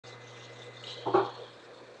Hello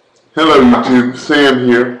YouTube, Sam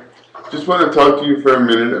here. Just want to talk to you for a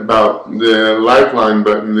minute about the lifeline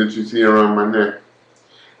button that you see around my neck.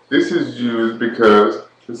 This is used because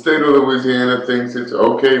the state of Louisiana thinks it's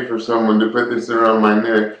okay for someone to put this around my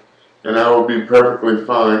neck, and I will be perfectly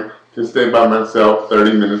fine to stay by myself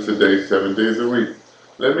 30 minutes a day, 7 days a week.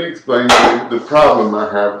 Let me explain to you the problem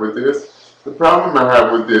I have with this. The problem I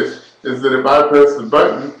have with this is that if I press the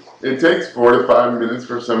button, it takes 4 to 5 minutes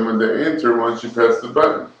for someone to answer once you press the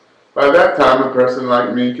button. By that time, a person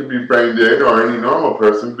like me could be brain dead, or any normal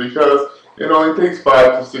person, because it only takes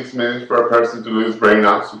 5 to 6 minutes for a person to lose brain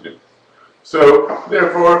oxygen. So,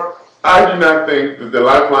 therefore, I do not think that the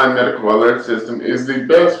Lifeline Medical Alert System is the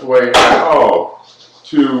best way at all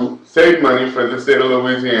to save money for the state of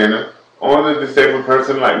Louisiana on a disabled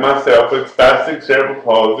person like myself with spastic cerebral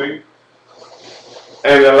palsy,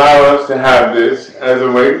 and allow us to have this as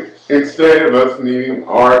a way instead of us needing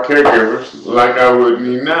our caregivers like I would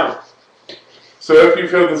need now. So if you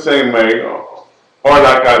feel the same way, or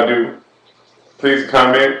like I do, please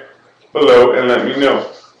comment below and let me know.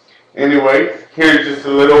 Anyway, here's just a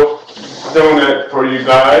little donut for you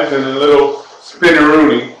guys and a little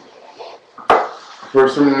spinneroonie for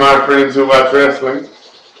some of my friends who watch wrestling.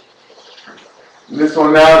 This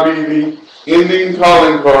will now be the ending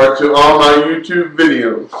calling card to all my YouTube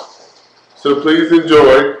videos. So please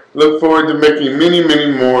enjoy. Look forward to making many,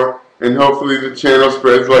 many more, and hopefully the channel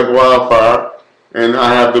spreads like wildfire and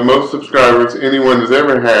I have the most subscribers anyone has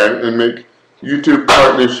ever had and make YouTube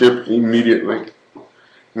partnership immediately.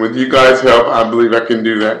 With you guys' help, I believe I can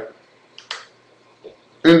do that.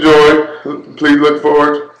 Enjoy. Please look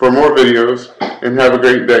forward for more videos and have a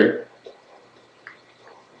great day.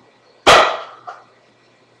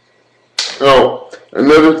 Oh,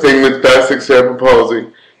 another thing with spastic cerebral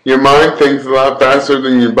palsy. Your mind thinks a lot faster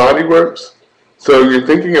than your body works. So you're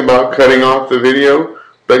thinking about cutting off the video,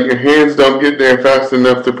 but your hands don't get there fast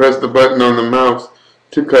enough to press the button on the mouse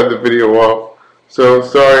to cut the video off. So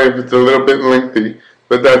sorry if it's a little bit lengthy,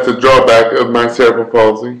 but that's a drawback of my cerebral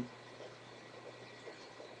palsy.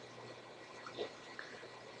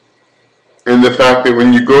 And the fact that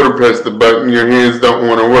when you go to press the button, your hands don't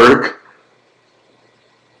want to work.